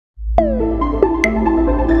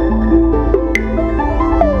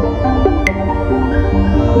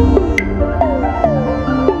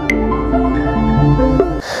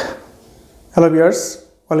Hello viewers,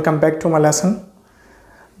 welcome back to my lesson.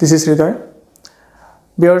 This is Ridoy.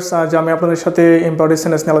 Viewers, আজ আমি আপনাদের সাথে ইম্পারেটিভ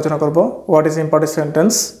সেন্টেন্স নিয়ে আলোচনা করব। What is imperative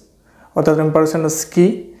sentence? অর্থাৎ ইম্পারেটিভ সেন্টেন্স কি?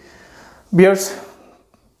 Viewers,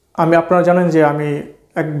 আপনারা জানেন যে আমি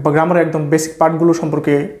গ্রামারের একদম বেসিক পার্টগুলো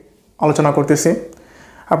সম্পর্কে আলোচনা করতেছি।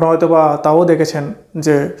 আপনারা হয়তো বা তাও দেখেছেন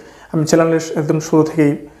যে আমি চ্যানেলের একদম শুরু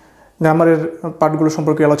থেকেই গ্রামারের পার্টগুলো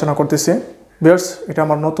সম্পর্কে আলোচনা করতেছি। Viewers, এটা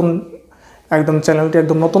আমার নতুন একদম চ্যানেলটি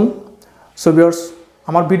একদম নতুন। সো ভিউয়ার্স,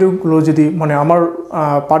 আমার ভিডিওগুলো যদি আমার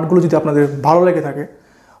পার্টগুলো যদি আপনাদের ভালো লেগে থাকে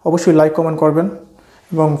অবশ্যই লাইক কমেন্ট করবেন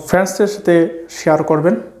এবং ফ্রেন্ডসদের সাথে শেয়ার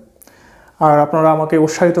করবেন। আর আপনারা আমাকে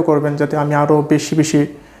উৎসাহিত করবেন যাতে আমি আরও বেশি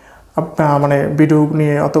ভিডিও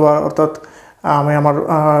নিয়ে অর্থাৎ আমি আমার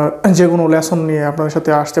যে কোনো লেসন নিয়ে আপনাদের সাথে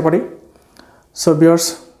আসতে পারি। সো ভিউয়ার্স,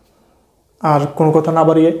 আর কোনো কথা না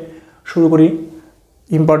বাড়িয়ে শুরু করি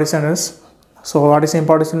imperative sentence. So what is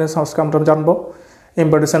imperative sentence আজকে আমরা জানবো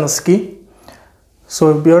ইম্পারেটিভ সেন্টেন্স কি। সো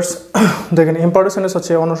ভিউয়ার্স, দেখেন ইম্পারেটিভ সেন্টেন্স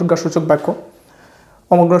হচ্ছে অনস্বীকারসূচক বাক্য।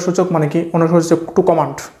 অনস্বীকারসূচক মানে কি? অনস্বীকারসূচক টু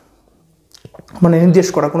কমান্ড, মানে নির্দেশ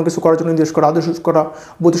করা, কোনো কিছু করার জন্য নির্দেশ করা, আদেশ করা,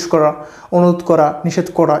 উপদেশ করা, অনুরোধ করা, নিষেধ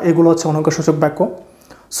করা, এগুলো হচ্ছে অনস্বীকারসূচক বাক্য।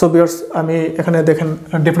 সো ভিউয়ার্স, আমি এখানে দেখেন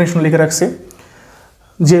ডেফিনেশন লিখে রাখছি।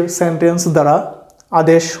 যে সেন্টেন্স দ্বারা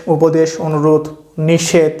আদেশ, উপদেশ, অনুরোধ,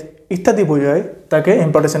 নিষেধ ইত্যাদি বোঝায় তাকে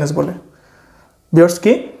ইম্পারেটিভ সেন্টেন্স বলে। ভিউয়ার্স,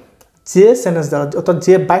 কি? যে সেন্টেন্স দ্বারা অর্থাৎ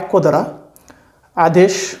যে বাক্য দ্বারা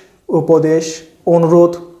আদেশ, উপদেশ,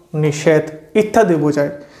 অনুরোধ, নিষেধ ইত্যাদি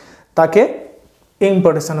বোঝায় তাকে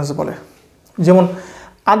ইম্পারেটিভ সেন্টেন্স বলে। যেমন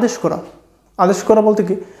আদেশ করা। আদেশ করা বলতে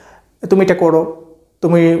কি? তুমি এটা করো।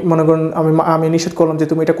 তুমি মনে করেন আমি নিষেধ করলাম যে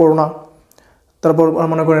তুমি এটা করো না। তারপর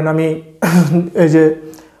মনে করেন আমি এই যে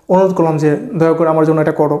অনুরোধ করলাম যে দয়া করে আমার জন্য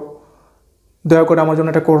এটা করো, দয়া করে আমার জন্য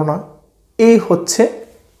এটা করো না। এই হচ্ছে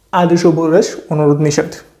আদেশ, উপদেশ, অনুরোধ,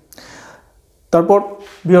 নিষেধ। তারপর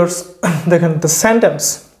ভিউয়ার্স দেখেন দ্য সেন্টেন্স,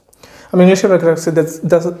 আমি ইংলিশে রেখে রাখছি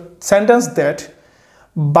দ্য সেন্টেন্স দ্যাট,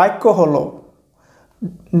 বাক্য হলো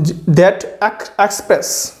দ্যাট এক্সপ্রেস,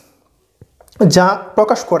 যা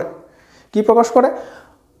প্রকাশ করে। কি প্রকাশ করে?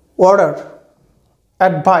 Order,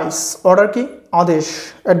 advice. অর্ডার কি? আদেশ।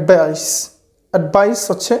 অ্যাডভাইস, অ্যাডভাইস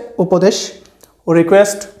হচ্ছে উপদেশ,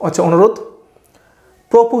 রিকোয়েস্ট হচ্ছে অনুরোধ,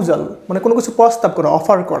 প্রপোজাল মানে কোনো কিছু প্রস্তাব করা,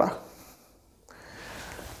 অফার করা।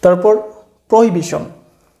 তারপর প্রহিবিশন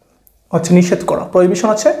হচ্ছে নিষেধ করা। প্রহিবিশন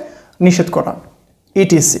হচ্ছে নিষেধ করা।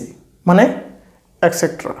 ইটিসি মানে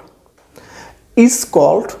এটসেট্রা। ইজ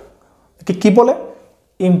কল্ড কি বলে?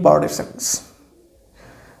 Imperative sentence.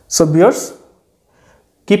 সো ভিউয়ার্স,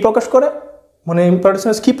 কি প্রকাশ করে? মানে ইম্পারেটিভ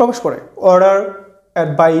সেন্টেন্স কি প্রকাশ করে? Order,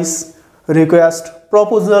 advice, request,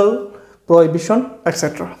 proposal, prohibition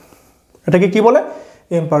etcetera. এটাকে কি বলে?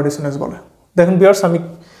 ইম্পারেটিভ সেন্টেন্স বলে। দেখেন ভিউয়ার্স, আমি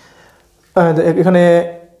এখানে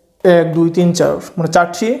 1, 2, 3, 4 মানে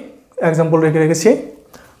 4টি এক্সাম্পল রেখেছি।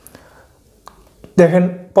 দেখেন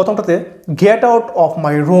প্রথমটাতে get out of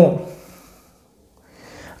my room.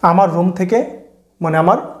 আমার রুম থেকে মানে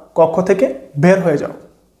আমার কক্ষ থেকে বের হয়ে যাও।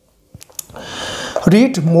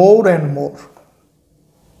 Read more and more.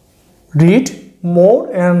 Read more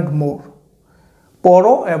and more,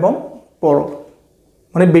 পড়ো এবং পড়ো,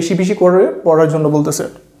 মানে বেশি বেশি করে পড়ার জন্য বলতেছে।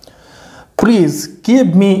 Please give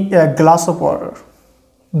me a glass of water.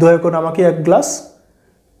 দয়া করে আমাকে এক গ্লাস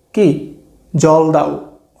কি জল দাও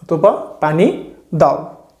অথবা পানি দাও।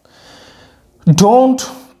 Don't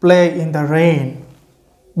play in the rain.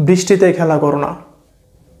 বৃষ্টিতে খেলা করো না।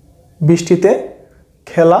 বৃষ্টিতে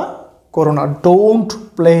খেলা করো না। Don't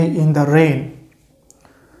play in the rain.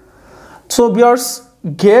 So viewers,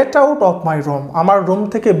 get out of my room, আমার রুম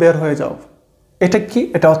থেকে বের হয়ে যাও। এটা কি?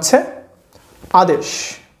 এটা হচ্ছে আদেশ।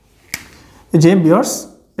 যে ভিউয়ার্স,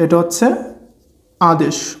 এটা হচ্ছে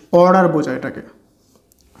আদেশ, অর্ডার বোঝায় এটাকে।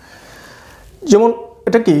 যেমন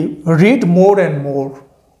এটা কি? রিড মোর অ্যান্ড মোর,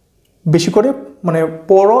 বেশি করে মানে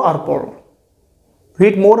পড়ো আর পড়ো।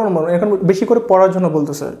 রিড মোর অ্যান্ড মোর, এখন বেশি করে পড়ার জন্য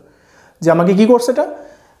বলতেছে যে আমাকে কি করছে? এটা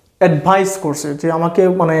অ্যাডভাইস করছে যে আমাকে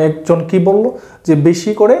মানে একজন কি বললো যে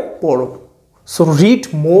বেশি করে পড়ো। So read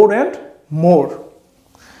more and more,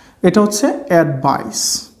 এটা হচ্ছে অ্যাডভাইস,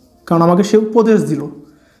 কারণ আমাকে সে উপদেশ দিল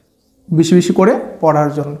বেশি বেশি করে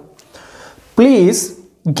পড়ার জন্য। Please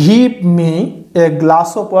give me a glass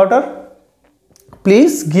of water.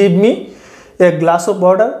 Please give me a glass of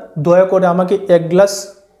water, দয়া করে আমাকে এক গ্লাস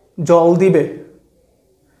জল দিবে।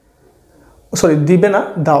 সরি, দিবে না,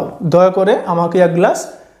 দাও। দয়া করে আমাকে এক গ্লাস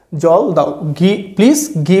জল দাও। Please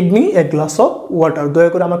give me a glass of water, দয়া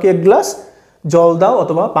করে আমাকে এক গ্লাস জল দাও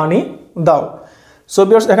অথবা পানি দাও। সো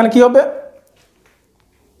ভিউয়ার্স, এখানে কি হবে?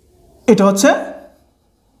 এটা হচ্ছে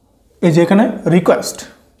এই যে এখানে রিকোয়েস্ট।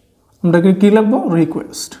 আমরা কি লিখবো?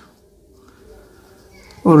 রিকোয়েস্ট।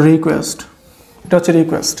 রিকোয়েস্ট এটা হচ্ছে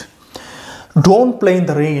request. Don't play in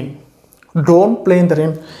the rain, don't play in the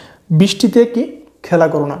rain, বৃষ্টিতে কি খেলা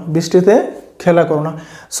করো না, বৃষ্টিতে খেলা করো না।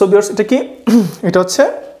 সো ভিউয়ার্স এটা কি, এটা হচ্ছে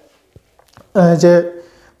যে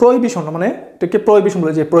প্রহিবিশন, মানে এটাকে প্রহিবিশন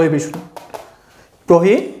বলে, যে প্রহিবিশন,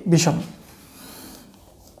 প্রহিবিশন,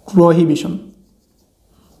 প্রহিবিশন,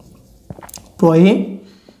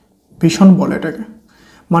 প্রহিবিশন বলে এটাকে,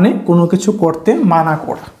 মানে কোনো কিছু করতে মানা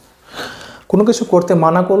করা, কোনো কিছু করতে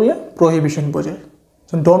মানা করলে প্রহিবিশন বোঝায়।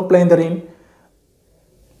 Don't play in the rain,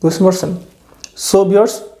 বুঝতে পারছেন? সো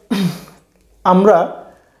ভিউয়ার্স আমরা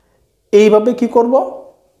এইভাবে কি করব,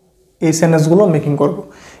 এই সেন্টেন্সগুলো মেকিং করব,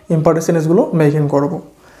 ইম্পর্টেন্ট সেন্টেন্সগুলো মেকিং করব।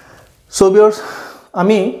 সো ভিউয়ার্স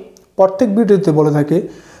আমি প্রত্যেক ভিডিওতে বলে থাকি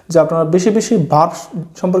যে আপনারা বেশি বেশি ভার্ব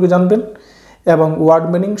সম্পর্কে জানবেন এবং ওয়ার্ড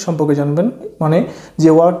মিনিং সম্পর্কে জানবেন, মানে যে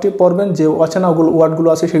ওয়ার্ডটি পড়বেন, যে অচেনা ওয়ার্ডগুলো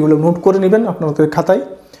আছে সেগুলো নোট করে নেবেন আপনাদের খাতায়।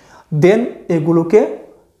 দেন এগুলোকে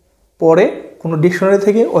পরে কোনো ডিকশনারি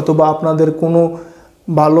থেকে অথবা আপনাদের কোনো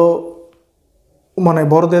ভালো মানে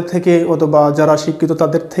বড়দের থেকে অথবা যারা শিক্ষিত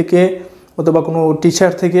তাদের থেকে অথবা কোনো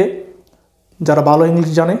টিচার থেকে যারা ভালো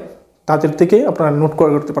ইংলিশ জানে তাদের থেকে আপনারা নোট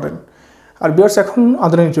করে করতে পারেন। আর ভিউয়ার্স এখন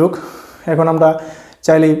আধুনিক যুগ, এখন আমরা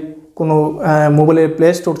চাইলে কোনো মোবাইলের প্লে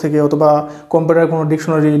স্টোর থেকে অথবা কম্পিউটারের কোনো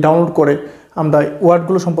ডিকশনারি ডাউনলোড করে আমরা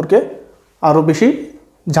ওয়ার্ডগুলো সম্পর্কে আরও বেশি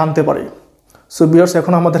জানতে পারি। সো ভিউয়ার্স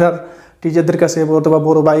এখন আমাদের আর টিচারদের কাছে অথবা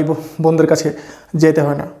বড় ভাই বোনদের কাছে যেতে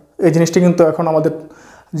হয় না। এই জিনিসটি কিন্তু এখন আমাদের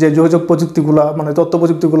যে যোগাযোগ প্রযুক্তিগুলো, মানে তথ্য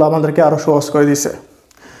প্রযুক্তিগুলো আমাদেরকে আরও সহজ করে দিচ্ছে।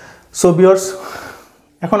 সো ভিউয়ার্স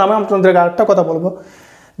এখন আমি আপনাদেরকে আরেকটা কথা বলবো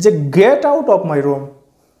যে get out of my room,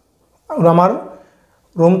 আমার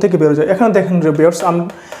রুম থেকে বেরো যায়। এখানে দেখেন যে ভিউয়ার্স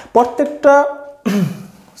প্রত্যেকটা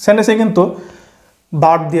সেন্টেন্সে কিন্তু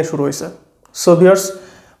ভার্ব দিয়ে শুরু হয়েছে। সো ভিউয়ার্স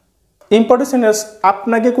ইম্পর্টেন্ট সেন্টেন্স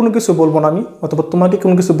আপনাকে কোনো কিছু বলবো না আমি, অথবা তোমাকে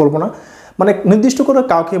কোনো কিছু বলবো না, মানে নির্দিষ্ট করে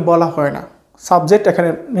কাউকে বলা হয় না, সাবজেক্ট এখানে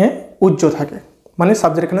উজ্জ্ব থাকে, মানে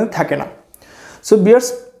সাবজেক্ট এখানে থাকে না। সো ভিউয়ার্স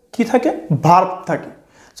কী থাকে, ভার্ব থাকে।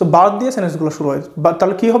 সো ভার্ব দিয়ে সেন্টেন্সগুলো শুরু হয়,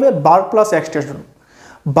 তাহলে কী হবে, verb plus extension,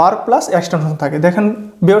 verb plus extension থাকে। দেখেন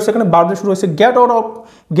ভিউয়ার্স এখানে ভার্ব দিয়ে শুরু হয়েছে,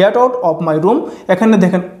 get out of my room, এখানে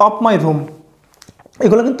দেখেন অফ মাই রুম,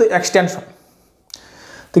 এগুলো কিন্তু এক্সটেনশন।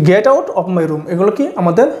 তো get out of my room এগুলো কি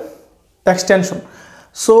আমাদের এক্সটেনশন।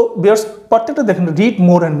 সো ভিউয়ার্স প্রত্যেকটা দেখেন, read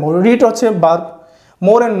more and more, read হচ্ছে ভার্ব,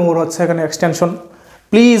 মোর অ্যান্ড মোর হচ্ছে এখানে extension.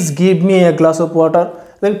 Please give me a glass of water,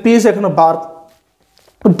 then please এখানে ভার্ব।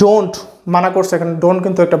 ডোন্ট মানা করছে, এখানে ডোন্ট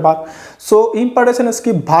কিন্তু একটা ভার্ব। সো ইম্পর্টেন্ট সেন্টেন্স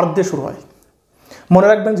কি ভার্ব দিয়ে শুরু হয়। মনে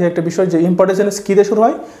রাখবেন যে একটা বিষয়, যে ইম্পর্টেন্ট সেন্টেন্স কী দিয়ে শুরু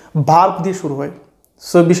হয়, ভার্ব দিয়ে শুরু হয়।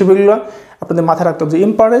 সো বিষয়গুলো আপনাদের মাথায় রাখতে হবে যে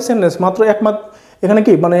ইম্পর্টেন্ট সেন্টেন্স একমাত্র এখানে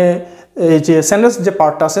কি, মানে এই যে সেন্টেন্স যে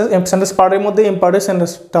পার্টটা আছে, সেন্টেন্স পার্টের মধ্যে ইম্পর্টেন্ট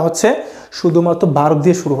সেন্টেন্সটা হচ্ছে শুধুমাত্র ভার্ব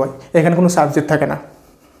দিয়ে শুরু হয়, এখানে কোনো সাবজেক্ট থাকে না।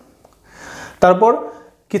 তারপর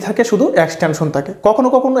কি থাকে, শুধু এক্সটেনশন থাকে, কখনো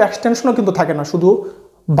কখনো এক্সটেনশনও কিন্তু থাকে না, শুধু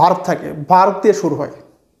ভার্ব থাকে, ভার্ব দিয়ে শুরু হয়।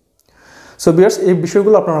 সো ভিউয়ার্স এই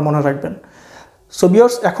বিষয়গুলো আপনারা মনে রাখবেন। সো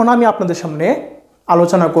ভিউয়ার্স এখন আমি আপনাদের সামনে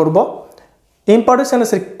আলোচনা করব ইম্পর্টেন্ট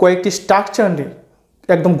সেন্টেন্সের কয়েকটি স্ট্রাকচার নিয়ে,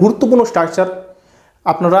 একদম গুরুত্বপূর্ণ স্ট্রাকচার।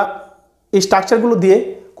 আপনারা এই স্ট্রাকচারগুলো দিয়ে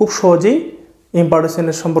খুব সহজেই ইম্পর্টেন্ট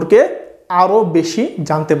সেন্টেন্স সম্পর্কে আরও বেশি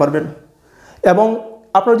জানতে পারবেন। এবং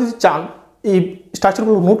আপনারা যদি চান এই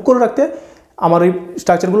স্ট্রাকচারগুলো নোট করে রাখতে, আমার এই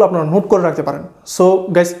স্ট্রাকচারগুলো আপনারা নোট করে রাখতে পারেন। সো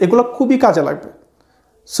গাইস এগুলো খুবই কাজে লাগবে।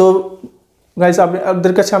 সো গাইস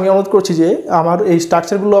আপনাদের কাছে আমি অনুরোধ করছি যে আমার এই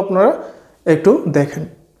স্ট্রাকচারগুলো আপনারা একটু দেখেন,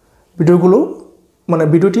 ভিডিওগুলো মানে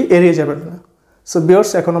ভিডিওটি এড়িয়ে যাবেন না। সো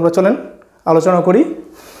ভিউয়ার্স এখন আমরা চলেন আলোচনা করি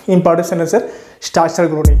ইম্পর্টেন্ট সেন্টেন্সের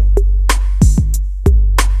স্ট্রাকচারগুলো নিয়ে।